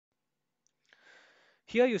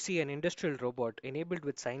Here you see an industrial robot enabled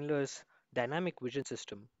with Seinler's dynamic vision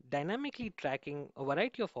system, dynamically tracking a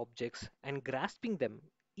variety of objects and grasping them,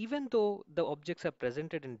 even though the objects are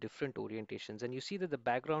presented in different orientations. And you see that the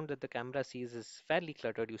background that the camera sees is fairly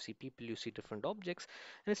cluttered. You see people, you see different objects,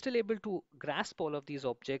 and it's still able to grasp all of these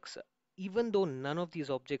objects. Even though none of these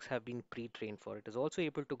objects have been pre-trained for it, is also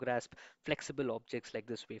able to grasp flexible objects like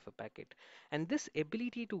this wafer packet. And this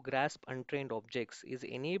ability to grasp untrained objects is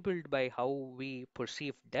enabled by how we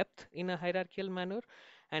perceive depth in a hierarchical manner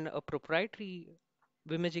and a proprietary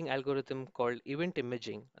imaging algorithm called event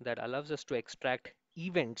imaging that allows us to extract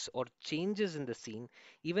events or changes in the scene,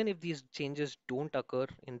 even if these changes don't occur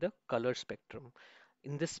in the color spectrum.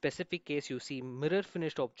 In this specific case, you see mirror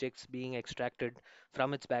finished objects being extracted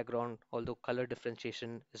from its background, although color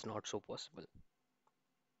differentiation is not so possible.